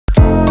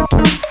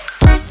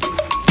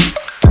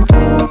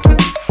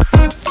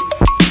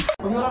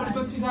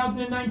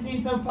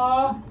2019 so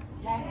far?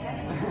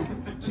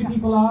 Two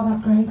people are,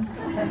 that's great.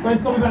 But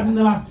it's got to be better than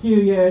the last few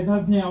years,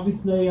 hasn't it?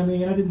 Obviously, I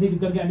mean, I didn't think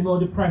it's going to get any more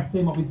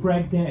depressing, what with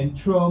Brexit and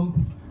Trump.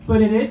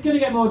 But it is going to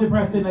get more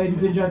depressing,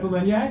 ladies and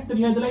gentlemen. Yes, have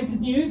you heard the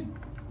latest news?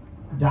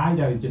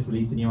 Dido's just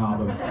released a new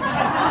album.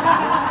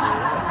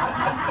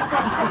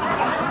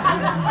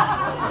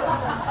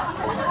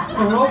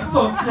 So we're all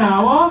fucked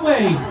now, aren't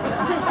we?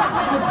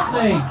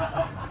 Honestly.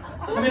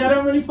 I mean, I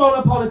don't really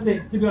follow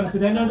politics, to be honest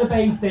with you. I know the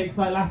basics,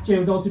 like last year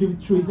was all to do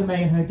with Theresa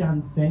May and her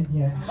dancing.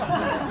 Yeah,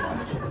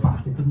 she's a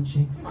bastard, doesn't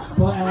she?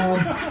 But,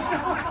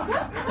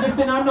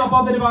 listen, I'm not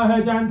bothered about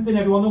her dancing,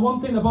 everyone. The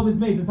one thing that bothers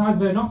me is the size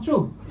of her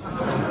nostrils.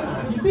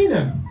 Have you seen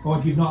them? Or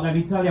if you've not, let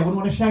me tell you, I wouldn't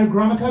want to share a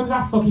gram of coke with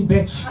that fucking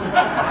bitch.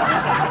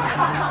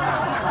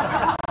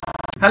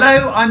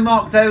 Hello, I'm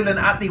Mark Dolan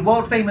at the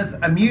world famous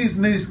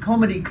Amused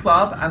Comedy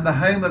Club and the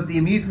home of the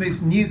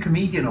Amused New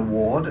Comedian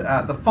Award.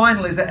 The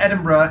final is at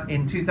Edinburgh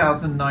in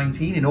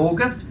 2019 in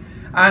August.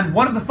 And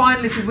one of the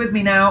finalists is with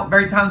me now,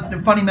 very talented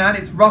and funny man.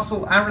 It's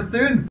Russell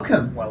Arathoon.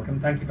 Welcome. Welcome,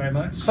 thank you very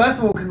much. First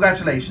of all,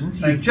 congratulations.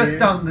 You've just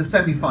done the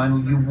semi-final,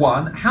 you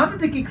won. How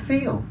did the gig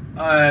feel?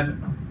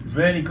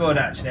 Really good,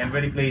 actually. I'm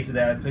really pleased with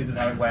it. I was pleased with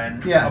how it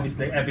went. Yeah.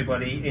 Obviously,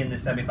 everybody in the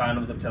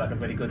semi-final was up to like a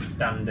really good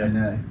standard. I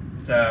know.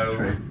 So, that's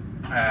true.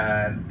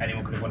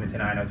 Anyone could have won it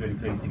tonight. I was really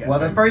pleased to get Well,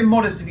 through. that's very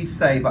modest of you to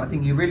say, but I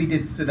think you really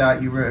did stood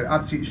out. You were an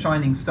absolute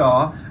shining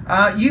star.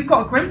 You've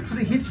got a great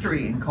sort of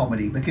history in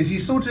comedy because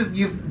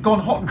you've gone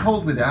hot and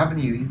cold with it, haven't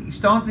you? You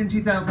started in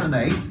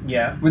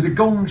 2008 with the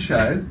Gong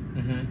show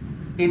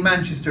in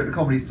Manchester at the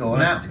Comedy Store.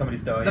 Manchester Comedy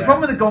Store, the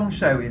problem with the Gong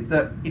show is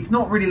that it's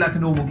not really like a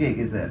normal gig,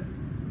 is it?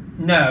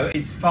 No,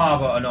 it's far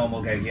but a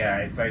normal gig, yeah.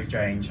 It's very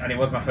strange. And it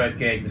was my first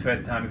gig, the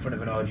first time in front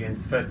of an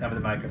audience, the first time with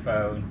a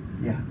microphone.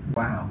 Yeah,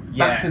 wow.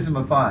 Yeah. Baptism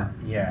of fire.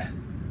 Yeah.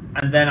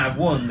 And then I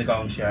won the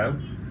Gong show.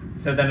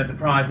 So then as a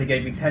prize they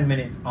gave me 10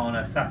 minutes on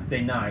a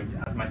Saturday night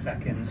as my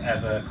second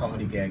ever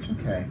comedy gig.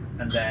 Okay.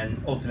 And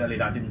then ultimately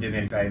that didn't do me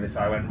any favour, so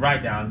I went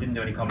right down, didn't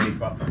do any comedy for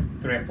about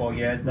 3 or 4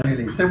 years then.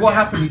 Really? So what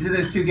happened? You did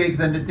those 2 gigs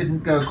and it didn't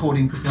go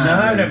according to plan?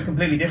 No, really? no, it was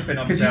completely different.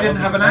 Because you didn't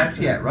have an act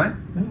yet, right?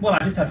 Well,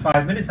 I just had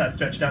 5 minutes, that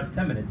stretched out to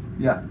 10 minutes.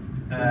 Yeah.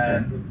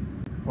 Okay.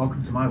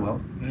 Welcome to my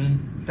world.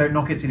 Mm. Don't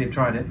knock it till you've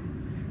tried it.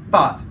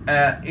 But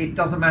it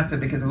doesn't matter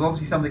because there was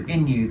obviously something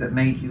in you that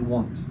made you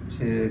want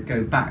to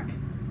go back.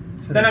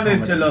 Then I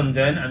moved to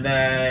London and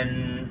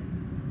then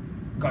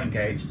got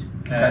engaged.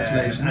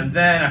 Congratulations. And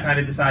then I kind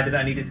of decided that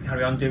I needed to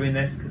carry on doing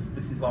this because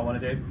this is what I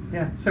want to do.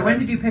 Yeah. So when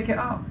did you pick it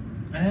up?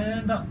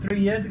 About 3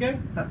 years ago.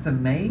 That's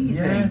amazing.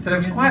 Yeah, so it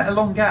was quite a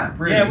long gap,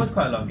 really. Yeah, it was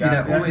quite a long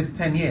gap. You know, almost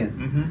 10 years.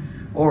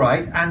 Mm-hmm. All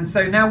right. And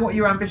so now what are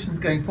your ambitions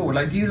going forward?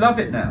 Like, do you love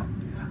it now?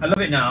 I love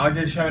it now. I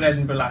did a show in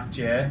Edinburgh last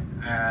year,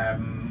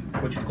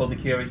 which is called The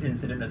Curious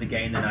Incident of the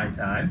Gay in the Night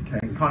Time. Okay,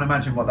 can't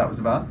imagine what that was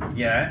about.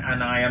 Yeah,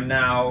 and I am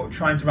now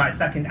trying to write a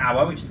second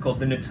hour, which is called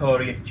The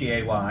Notorious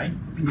GAY.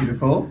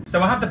 Beautiful.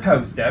 So I have the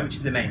poster, which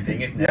is the main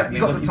thing, isn't it? Yeah,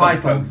 you've got the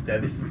title. Poster.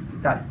 This is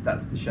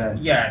that's the show.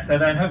 Yeah. So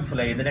then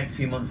hopefully in the next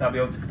few months I'll be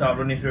able to start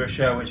running through a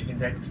show which I can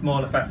take to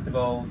smaller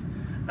festivals,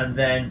 and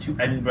then to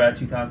Edinburgh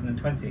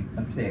 2020.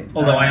 That's it.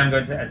 Although I am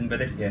going to Edinburgh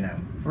this year now.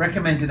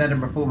 Recommended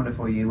Edinburgh formula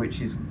for you,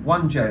 which is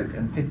 1 joke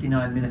and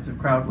 59 minutes of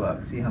crowd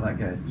work. See how that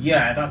goes.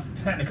 Yeah, that's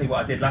technically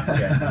what I did last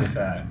year, to be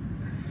fair.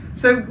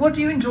 So what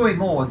do you enjoy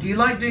more? Do you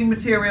like doing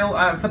material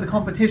for the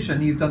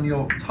competition? You've done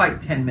your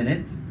tight 10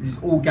 minutes, which is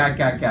all gag,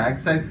 gag, gag.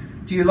 So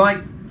do you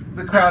like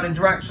the crowd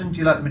interaction? Do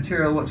you like the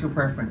material? What's your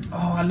preference? Oh,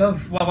 I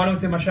love, well, when I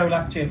was doing my show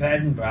last year for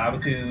Edinburgh,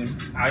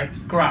 I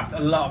scrapped a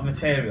lot of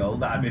material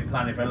that I'd been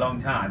planning for a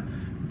long time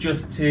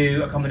just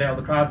to accommodate all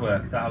the crowd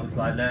work that I was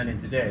like learning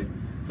to do.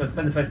 So I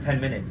spent the first 10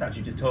 minutes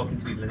actually just talking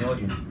to people in the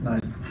audience.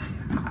 Nice.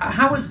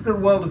 How has the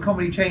world of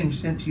comedy changed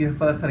since you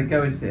first had a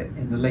go at it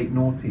in the late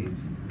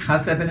noughties?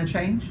 Has there been a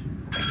change?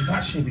 It was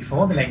actually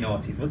before the late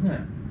noughties, wasn't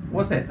it?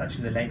 Was it? It's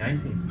actually the late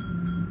 90s.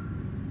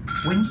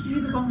 When did you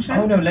do the Gong show?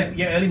 Oh no,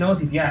 early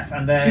noughties, yes.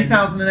 And then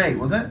 2008,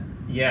 was it?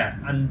 Yeah,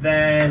 and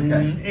then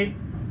Okay.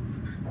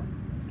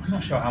 I'm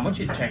not sure how much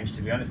it's changed,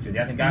 to be honest with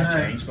you. I think I've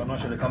changed, but I'm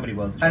not sure the comedy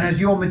world's changed. And has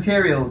your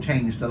material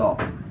changed a lot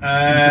since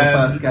your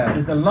first go?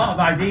 There's a lot of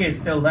ideas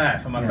still there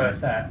from my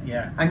first set,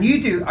 yeah. And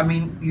you do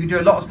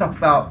a lot of stuff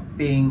about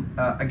being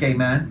a gay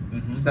man.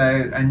 Mm-hmm.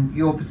 So, and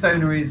your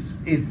persona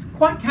is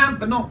quite camp,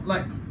 but not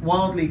like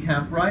wildly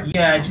camp, right?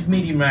 Yeah, just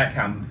medium rare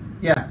camp.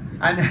 Yeah,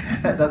 and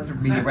that's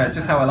medium rare,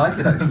 just how I like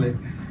it actually.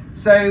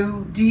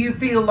 So, do you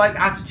feel like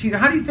attitude?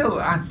 How do you feel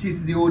attitudes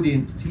of the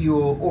audience to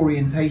your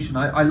orientation?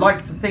 I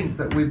like to think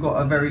that we've got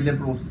a very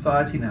liberal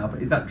society now,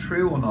 but is that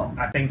true or not?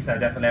 I think so,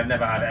 definitely. I've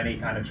never had any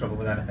kind of trouble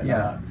with anything like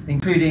that.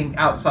 Including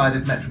outside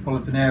of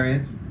metropolitan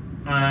areas.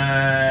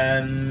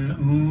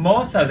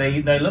 More so,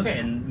 they love it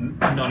in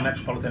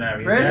non-metropolitan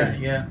areas.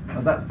 Really? Yeah. Oh,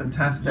 that's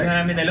fantastic.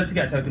 Yeah, I mean, they love to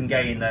get a token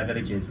gay in their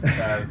villages.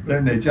 So.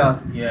 Don't they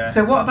just? Yeah.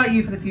 So, what about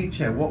you for the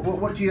future?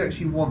 What do you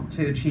actually want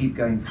to achieve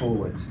going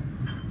forward?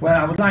 Well,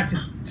 I would like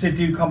to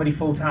do comedy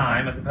full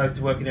time as opposed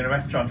to working in a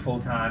restaurant full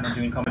time and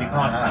doing comedy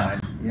part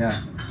time.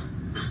 Yeah.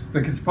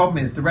 Because the problem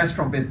is the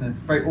restaurant business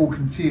is very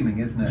all-consuming,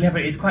 isn't it? Yeah,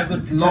 but it's quite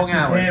good to long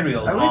test hours.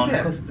 material Oh, is on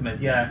it?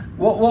 customers. Yeah,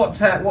 What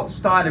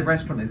style of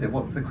restaurant is it?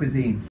 What's the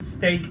cuisine?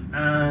 steak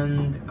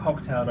and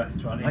cocktail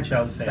restaurant I in like the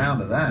Chelsea.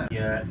 sound of that.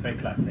 Yeah, it's very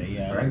classy.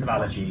 Yeah, Very lots of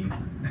posh.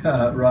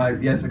 allergies.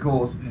 Right, yes, of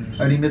course. Mm.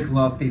 Only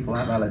middle-class people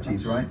have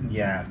allergies, right?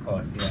 Yeah, of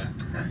course. Yeah.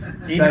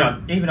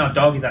 So- Even our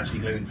dog is actually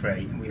gluten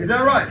free. Is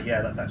that right?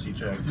 Yeah, that's actually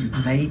true.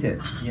 You've made it.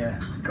 Yeah.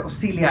 Got a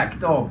celiac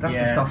dog. That's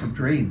the Yeah. stuff of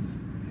dreams.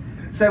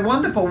 So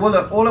wonderful. Well,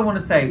 look, all I want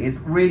to say is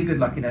really good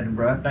luck in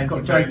Edinburgh. Thank You've got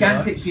you a very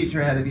gigantic much.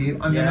 future ahead of you.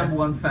 I'm your Yeah.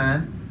 #1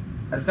 fan.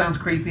 That sounds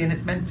creepy, and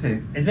it's meant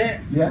to. Is it?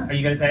 Yeah. Are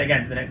you going to say it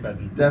again to the next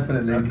person?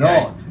 Definitely Okay.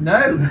 not.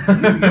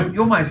 No,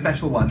 you're my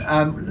special one.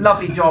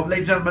 Lovely job,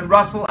 ladies and gentlemen.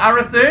 Russell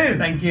Arathoon.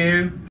 Thank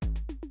you.